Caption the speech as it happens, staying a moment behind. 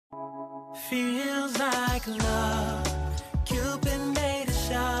Feels like love, Cupid made a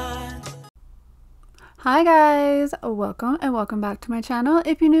shot. Hi guys, welcome back to my channel.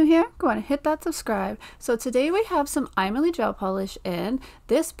 If you're new here, go ahead and hit that subscribe. So today we have some Aimeili gel polish in.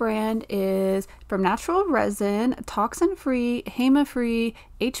 This brand is from natural resin, toxin free, Hema free,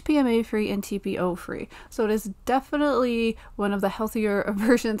 HPMA free, and TPO free. So it is definitely one of the healthier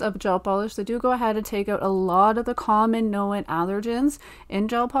versions of gel polish. They do go ahead and take out a lot of the common known allergens in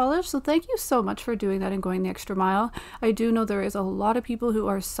gel polish. So thank you so much for doing that and going the extra mile. I do know there is a lot of people who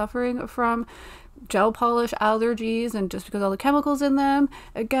are suffering from gel polish allergies, and just because all the chemicals in them.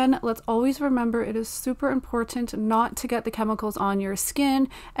 Again, let's always remember it is super important not to get the chemicals on your skin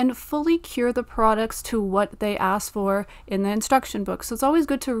and fully cure the products to what they ask for in the instruction book. So it's always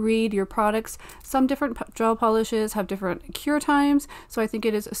good to read your products. Some different gel polishes have different cure times, so I think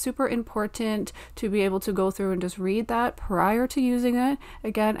it is super important to be able to go through and just read that prior to using it.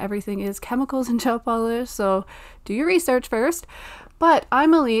 Again, everything is chemicals in gel polish, so do your research first. But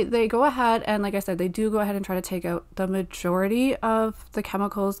Aimeili, they go ahead and, like I said, they do go ahead and try to take out the majority of the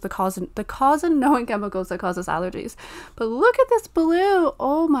chemicals, the cause and known chemicals that cause us allergies. But look at this blue.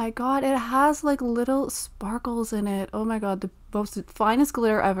 Oh my god, it has like little sparkles in it. Oh my god, the most finest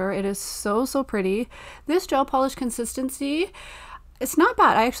glitter ever. It is so pretty. This gel polish consistency, it's not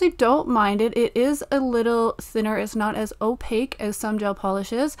bad. I actually don't mind it. It is a little thinner. It's not as opaque as some gel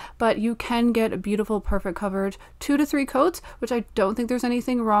polishes, but you can get a beautiful, perfect coverage, 2 to 3 coats, which I don't think there's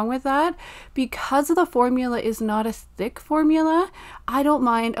anything wrong with that. Because the formula is not a thick formula, I don't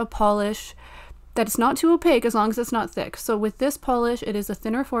mind a polish that it's not too opaque as long as it's not thick. So with this polish, it is a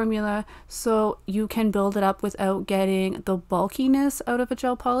thinner formula, so you can build it up without getting the bulkiness out of a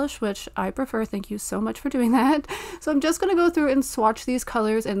gel polish, which I prefer. Thank you so much for doing that. So I'm just going to go through and swatch these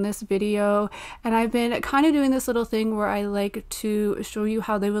colors in this video, and I've been kind of doing this little thing where I like to show you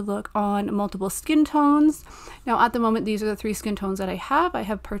how they would look on multiple skin tones. Now at the moment, these are the 3 skin tones that I have. I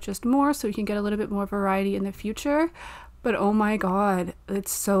have purchased more so you can get a little bit more variety in the future. But oh my god,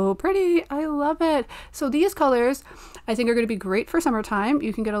 it's so pretty. I love it. So these colors I think are going to be great for summertime.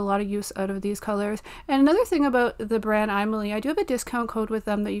 You can get a lot of use out of these colors. And another thing about the brand Aimeili, I do have a discount code with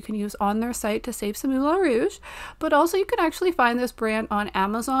them that you can use on their site to save some Moulin Rouge. But also you can actually find this brand on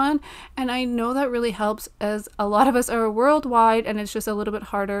Amazon. And I know that really helps, as a lot of us are worldwide and it's just a little bit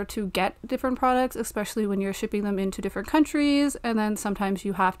harder to get different products, especially when you're shipping them into different countries. And then sometimes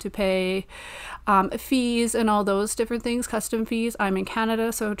you have to pay fees and all those different things, custom fees. I'm in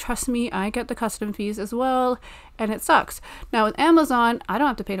Canada, so trust me, I get the custom fees as well, and it sucks. Now with Amazon, I don't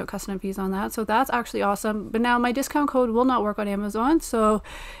have to pay no custom fees on that, so that's actually awesome. But now my discount code will not work on Amazon, so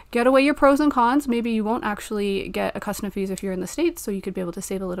get away your pros and cons. Maybe you won't actually get a custom fees if you're in the States, so you could be able to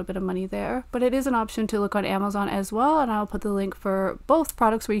save a little bit of money there. But it is an option to look on Amazon as well, and I'll put the link for both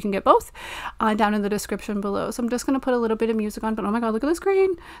products where you can get both down in the description below. So I'm just going to put a little bit of music on, but oh my god, look at this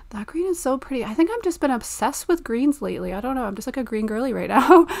green. That green is so pretty. I think I've just been obsessed with greens lately. I don't know, I'm just like a green girly right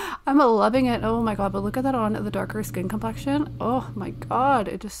now. I'm loving it. Oh my god, but look at that on the darker skin complexion. Oh my god,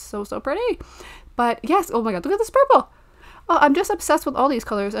 it's just so pretty. But yes, oh my god, look at this purple. Oh, I'm just obsessed with all these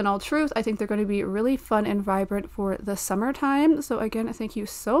colors. In all truth, I think they're going to be really fun and vibrant for the summertime. So again, thank you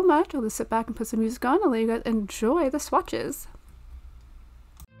so much. I'll just sit back and put some music on and let you guys enjoy the swatches.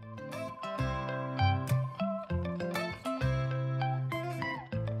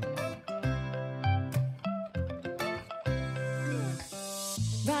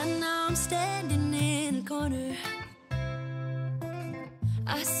 Right now I'm standing in a corner.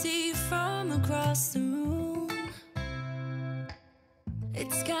 I see you from across the room.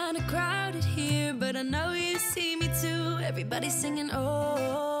 It's kinda crowded here, but I know you see me too. Everybody's singing,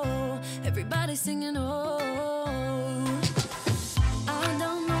 oh, everybody's singing, oh. I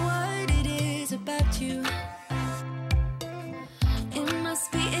don't know what it is about you. It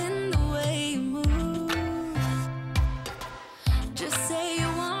must be in the way you move. Just say you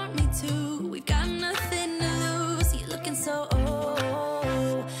want me to. We got nothing to lose. You're looking so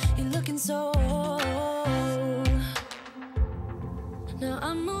old. You're looking so old. Now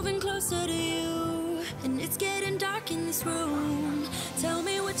I'm moving closer to you, and it's getting dark in this room. Tell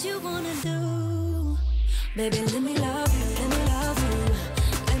me what you wanna do. Baby, let me love you, let me love you.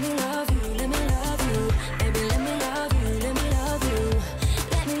 Let me love you, let me love you. Baby, let me love you, let me love you.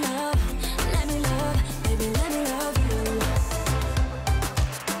 Let me love, baby, let me love you.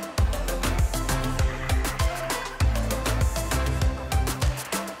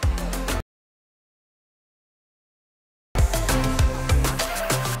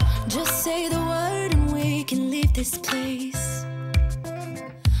 Just say the word and we can leave this place.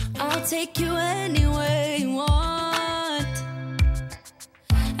 I'll take you anywhere you want,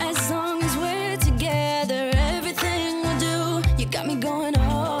 as long as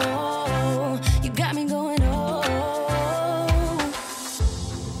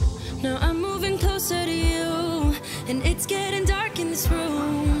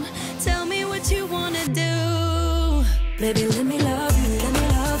Baby, let me love you, let me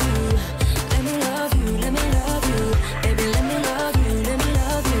love you. Let me love you, let me love you. Baby, let me love you, let me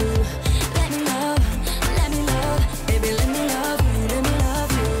love you. Let me love, let me love. Baby, let me love you, let me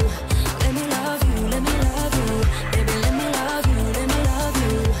love you. Let me love you, let me love you. Baby, let me love you, let me love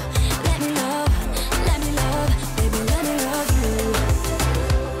you. Let me love, let me love. Baby, let me love you.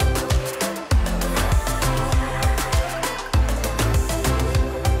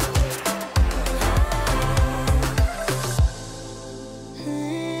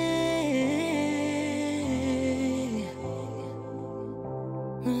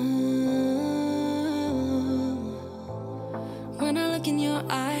 When I look in your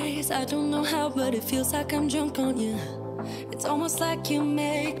eyes, I don't know how, but it feels like I'm drunk on you. It's almost like you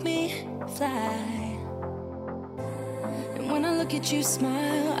make me fly. And when I look at you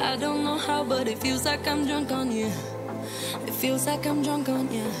smile, I don't know how, but it feels like I'm drunk on you. It feels like I'm drunk on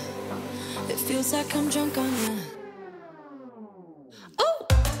you. It feels like I'm drunk on you. Oh!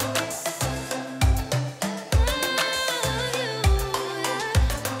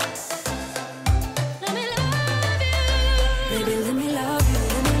 Let me love you. Baby, let me love you,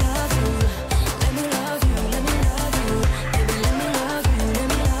 let me love you. Let me love you, let me love you. Baby, let me love you, let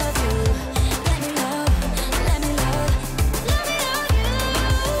me love you. Let me love, let me love, let me love you.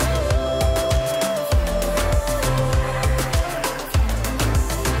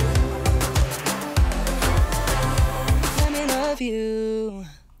 Let me love you.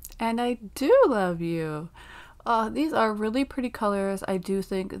 And I do love you. These are really pretty colors. I do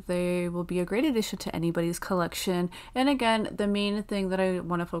think they will be a great addition to anybody's collection. And again, the main thing that I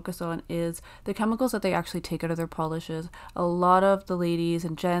want to focus on is the chemicals that they actually take out of their polishes. A lot of the ladies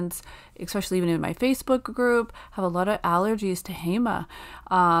and gents, especially even in my Facebook group, have a lot of allergies to Hema.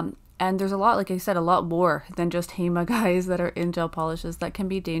 And there's a lot, like I said, a lot more than just Hema guys that are in gel polishes that can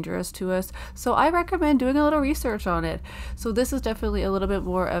be dangerous to us. So I recommend doing a little research on it. So this is definitely a little bit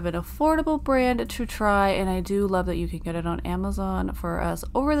more of an affordable brand to try. And I do love that you can get it on Amazon for us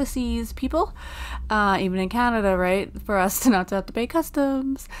over the seas people, even in Canada, right? For us to not have to pay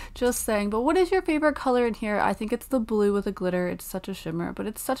customs. Just saying. But what is your favorite color in here? I think it's the blue with the glitter. It's such a shimmer, but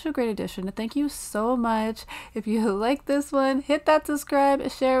it's such a great addition. Thank you so much. If you like this one, hit that subscribe,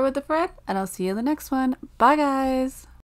 share with a friend, and I'll see you in the next one. Bye guys.